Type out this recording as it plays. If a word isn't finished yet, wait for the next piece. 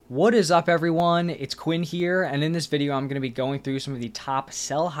What is up, everyone? It's Quinn here, and in this video I'm going to be going through some of the top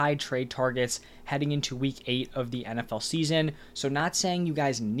sell-high trade targets heading into week 8 of the NFL season. So not saying you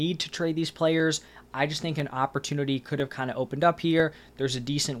guys need to trade these players, I just think an opportunity could have kind of opened up here. There's a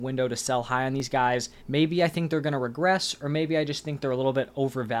decent window to sell high on these guys. Maybe I think they're going to regress, or maybe I just think they're a little bit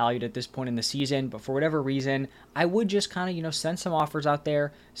overvalued at this point in the season, but for whatever reason, I would just kind of, send some offers out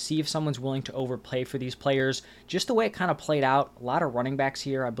there, see if someone's willing to overpay for these players. Just the way it kind of played out, a lot of running backs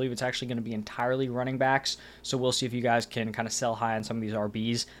here. I believe it's actually going to be entirely running backs, so we'll see if you guys can kind of sell high on some of these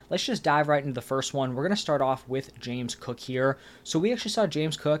RBs. Let's just dive right into the first one. We're going to start off with James Cook here. So we actually saw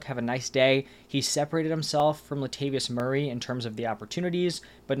James Cook have a nice day. He separated himself from Latavius Murray in terms of the opportunities,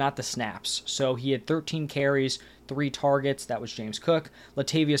 but not the snaps. So he had 13 carries, 3 targets. That was James Cook.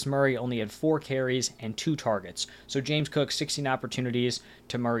 Latavius Murray only had 4 carries and 2 targets. So James Cook, 16 opportunities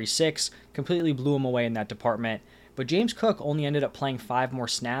to Murray 6. Completely blew him away in that department. But James Cook only ended up playing 5 more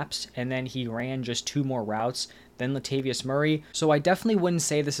snaps, and then he ran just 2 more routes than Latavius Murray. So I definitely wouldn't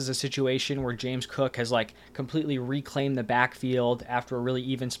say this is a situation where James Cook has completely reclaimed the backfield after a really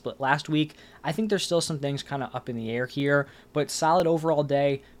even split last week. I think there's still some things kind of up in the air here, but solid overall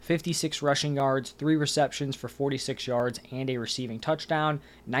day, 56 rushing yards, 3 receptions for 46 yards, and a receiving touchdown,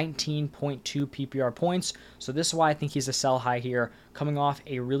 19.2 PPR points. So this is why I think he's a sell high here, coming off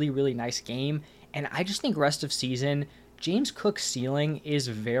a really, really nice game. And I just think rest of season, James Cook's ceiling is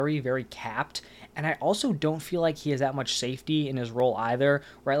very, very capped. And I also don't feel like he has that much safety in his role either,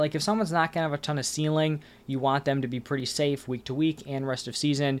 right? Like if someone's not going to have a ton of ceiling, you want them to be pretty safe week to week and rest of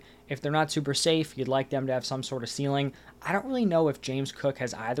season. If they're not super safe, you'd like them to have some sort of ceiling. I don't really know if James Cook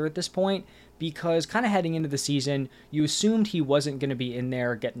has either at this point, because kind of heading into the season, you assumed he wasn't going to be in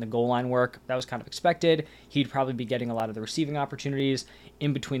there getting the goal line work. That was kind of expected. He'd probably be getting a lot of the receiving opportunities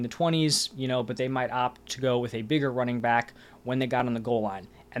in between the 20s, but they might opt to go with a bigger running back when they got on the goal line.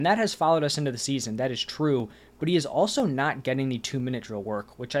 And that has followed us into the season. That is true. But he is also not getting the 2-minute drill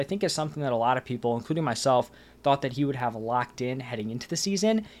work, which I think is something that a lot of people, including myself, thought that he would have locked in heading into the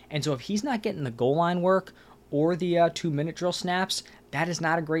season. And so if he's not getting the goal line work or the 2-minute drill snaps, that is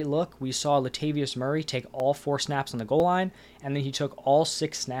not a great look. We saw Latavius Murray take all 4 snaps on the goal line, and then he took all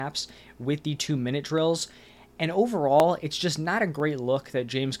 6 snaps with the 2-minute drills. And overall, it's just not a great look that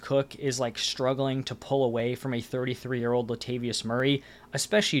James Cook is struggling to pull away from a 33-year-old Latavius Murray,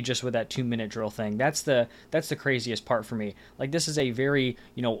 especially just with that 2-minute drill thing. That's the craziest part for me. This is a very,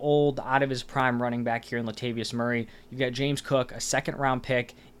 old, out of his prime running back here in Latavius Murray. You got James Cook, a 2nd-round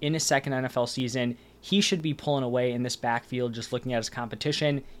pick in his 2nd NFL season. He should be pulling away in this backfield just looking at his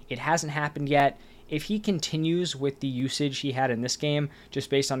competition. It hasn't happened yet. If he continues with the usage he had in this game, just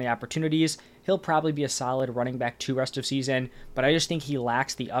based on the opportunities, he'll probably be a solid running back 2 rest of season, but I just think he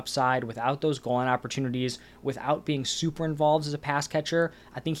lacks the upside without those goal line opportunities, without being super involved as a pass catcher.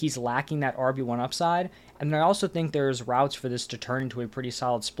 I think he's lacking that RB1 upside, and I also think there's routes for this to turn into a pretty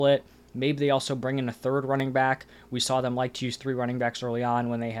solid split. Maybe they also bring in a 3rd running back. We saw them like to use 3 running backs early on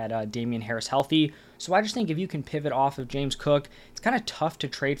when they had Damian Harris healthy. So I just think if you can pivot off of James Cook, it's kind of tough to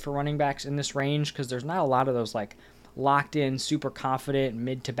trade for running backs in this range because there's not a lot of those locked in, super confident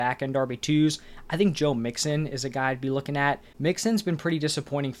mid to back end RB2s. I think Joe Mixon is a guy I'd be looking at. Mixon's been pretty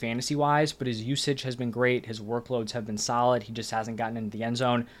disappointing fantasy wise, but his usage has been great. His workloads have been solid. He just hasn't gotten into the end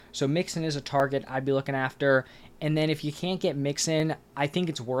zone. So Mixon is a target I'd be looking after. And then if you can't get Mixon, I think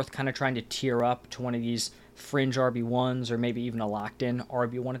it's worth kind of trying to tier up to one of these fringe RB1s or maybe even a locked-in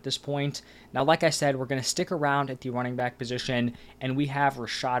RB1 at this point. Now, like I said, we're going to stick around at the running back position, and we have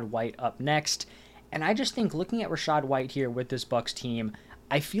Rachaad White up next. And I just think looking at Rachaad White here with this Bucs team,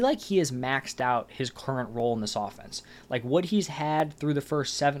 I feel like he has maxed out his current role in this offense. What he's had through the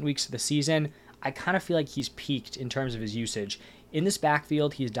first 7 weeks of the season, I kind of feel like he's peaked in terms of his usage. In this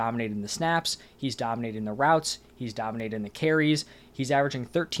backfield, he's dominating the snaps, he's dominating the routes, he's dominating the carries. He's averaging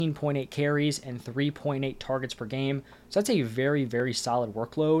 13.8 carries and 3.8 targets per game. So that's a very, very solid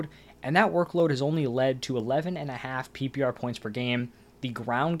workload. And that workload has only led to 11.5 PPR points per game. The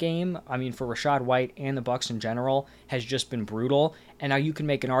ground game, for Rachaad White and the Bucs in general, has just been brutal. And now you can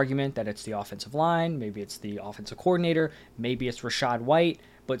make an argument that it's the offensive line, maybe it's the offensive coordinator, maybe it's Rachaad White,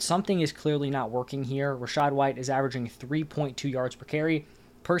 but something is clearly not working here. Rachaad White is averaging 3.2 yards per carry.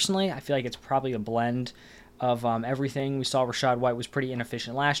 Personally, I feel like it's probably a blend of everything. We saw Rachaad White was pretty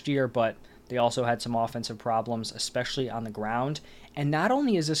inefficient last year, but they also had some offensive problems, especially on the ground. And not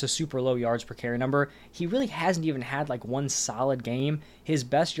only is this a super low yards per carry number, he really hasn't even had one solid game. His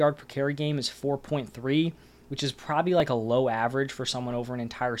best yard per carry game is 4.3. which is probably like a low average for someone over an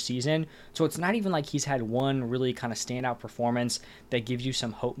entire season. So it's not even like he's had one really kind of standout performance that gives you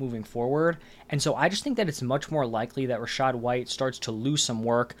some hope moving forward. And so I just think that it's much more likely that Rachaad White starts to lose some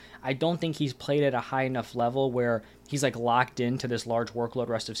work. I don't think he's played at a high enough level where he's like locked into this large workload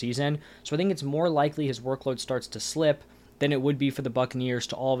rest of season. So I think it's more likely his workload starts to slip than it would be for the Buccaneers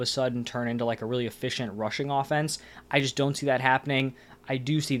to all of a sudden turn into like a really efficient rushing offense. I just don't see that happening. I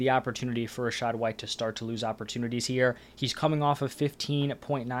do see the opportunity for Rachaad White to start to lose opportunities here. He's coming off a 15.9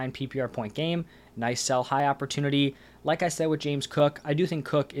 PPR point game. Nice sell high opportunity. Like I said with James Cook, I do think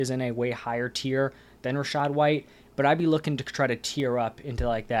Cook is in a way higher tier than Rachaad White, but I'd be looking to try to tier up into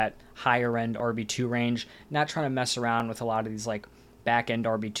like that higher end RB2 range, not trying to mess around with a lot of these like back end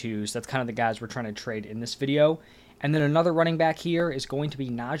RB2s. That's kind of the guys we're trying to trade in this video. And then another running back here is going to be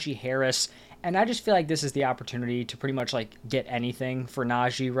Najee Harris. And I just feel like this is the opportunity to pretty much like get anything for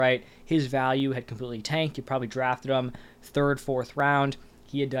Najee, right? His value had completely tanked. You probably drafted him third, fourth round.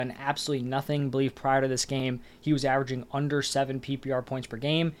 He had done absolutely nothing, I believe, prior to this game. He was averaging under 7 PPR points per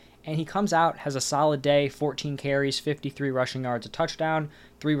game. And he comes out, has a solid day, 14 carries, 53 rushing yards, a touchdown,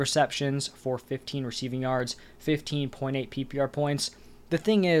 3 receptions for 15 receiving yards, 15.8 PPR points. The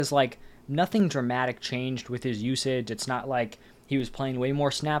thing is, like, nothing dramatic changed with his usage. It's not like he was playing way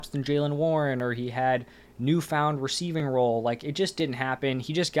more snaps than Jaylen Warren or he had newfound receiving role. Like, it just didn't happen.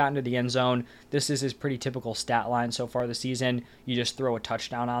 He just got into the end zone. This is his pretty typical stat line so far this season. You just throw a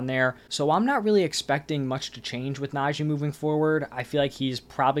touchdown on there. So I'm not really expecting much to change with Najee moving forward. I feel like he's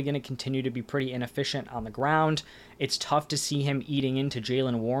probably going to continue to be pretty inefficient on the ground. It's tough to see him eating into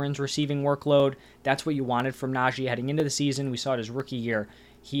Jaylen Warren's receiving workload. That's what you wanted from Najee heading into the season. We saw it his rookie year.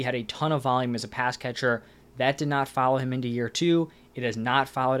 He had a ton of volume as a pass catcher. That did not follow him into year 2. It has not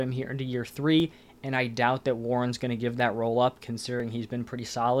followed him here into year 3. And I doubt that Warren's going to give that roll up, considering he's been pretty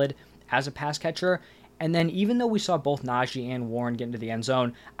solid as a pass catcher. And then even though we saw both Najee and Warren get into the end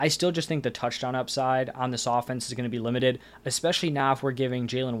zone, I still just think the touchdown upside on this offense is going to be limited, especially now if we're giving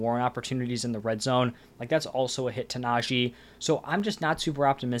Jaylen Warren opportunities in the red zone. Like, that's also a hit to Najee. So I'm just not super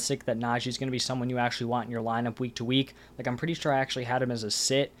optimistic that Najee is going to be someone you actually want in your lineup week to week. Like, I'm pretty sure I actually had him as a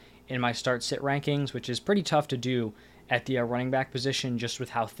sit in my start-sit rankings, which is pretty tough to do at the running back position just with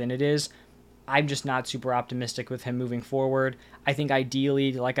how thin it is. I'm just not super optimistic with him moving forward. I think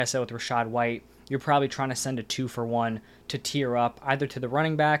ideally, like I said with Rachaad White, you're probably trying to send a 2-for-1 to tier up either to the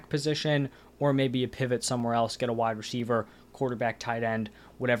running back position or maybe a pivot somewhere else, get a wide receiver, quarterback, tight end,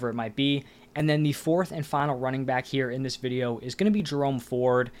 whatever it might be. And then the fourth and final running back here in this video is going to be Jerome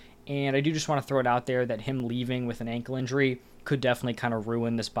Ford. And I do just want to throw it out there that him leaving with an ankle injury could definitely kind of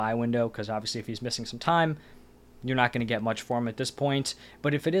ruin this buy window, because obviously if he's missing some time, you're not going to get much for him at this point.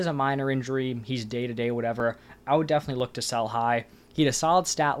 But if it is a minor injury, he's day-to-day, whatever, I would definitely look to sell high. He had a solid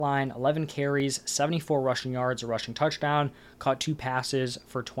stat line, 11 carries, 74 rushing yards, a rushing touchdown, caught 2 passes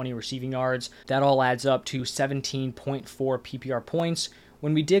for 20 receiving yards. That all adds up to 17.4 PPR points.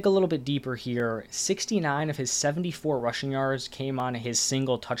 When we dig a little bit deeper here, 69 of his 74 rushing yards came on his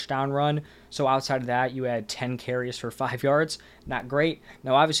single touchdown run. So outside of that, you had 10 carries for 5 yards. Not great.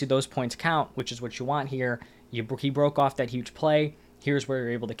 Now, obviously, those points count, which is what you want here. He broke off that huge play. Here's where you're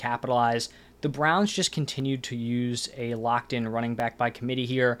able to capitalize. The Browns just continued to use a locked-in running back by committee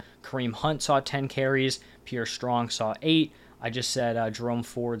here. Kareem Hunt saw 10 carries. Pierre Strong saw 8. I just said Jerome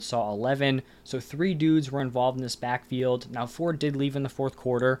Ford saw 11. So 3 dudes were involved in this backfield. Now, Ford did leave in the fourth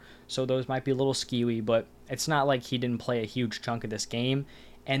quarter, so those might be a little skewy, but it's not like he didn't play a huge chunk of this game.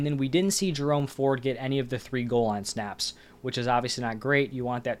 And then we didn't see Jerome Ford get any of the 3 goal line snaps, which is obviously not great. You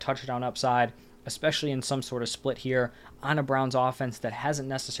want that touchdown upside, especially in some sort of split here on a Browns offense that hasn't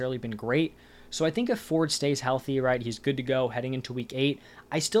necessarily been great. So I think if Ford stays healthy, right, he's good to go heading into week 8.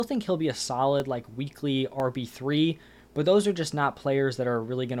 I still think he'll be a solid, like, weekly RB3, but those are just not players that are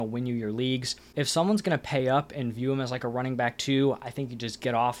really going to win you your leagues. If someone's going to pay up and view him as like a running back 2, I think you just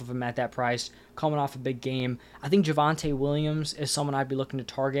get off of him at that price, coming off a big game. I think Javonte Williams is someone I'd be looking to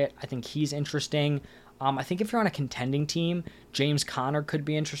target. I think he's interesting. I think if you're on a contending team, James Conner could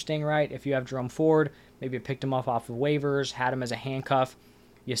be interesting, right? If you have Jerome Ford, maybe you picked him up off of waivers, had him as a handcuff,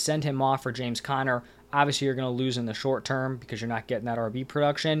 you send him off for James Conner. Obviously, you're going to lose in the short term because you're not getting that RB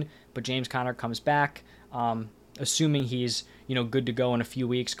production, but James Conner comes back. Assuming he's, good to go in a few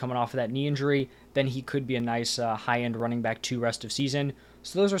weeks coming off of that knee injury, then he could be a nice high-end running back 2 rest of season.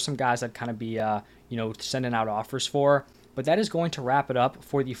 So those are some guys I'd kind of be, sending out offers for. But that is going to wrap it up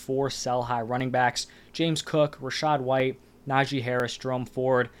for the 4 sell-high running backs. James Cook, Rachaad White, Najee Harris, Jerome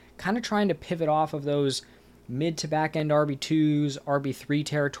Ford, kind of trying to pivot off of those mid to back-end RB2s, RB3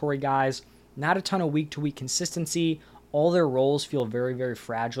 territory guys. Not a ton of week-to-week consistency. all their roles feel very, very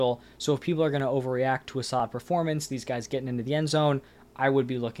fragile. So if people are going to overreact to a solid performance, these guys getting into the end zone, I would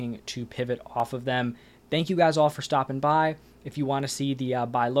be looking to pivot off of them. Thank you guys all for stopping by. If you want to see the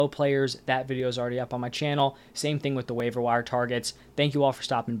buy low players, that video is already up on my channel. Same thing with the waiver wire targets. Thank you all for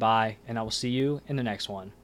stopping by, and I will see you in the next one.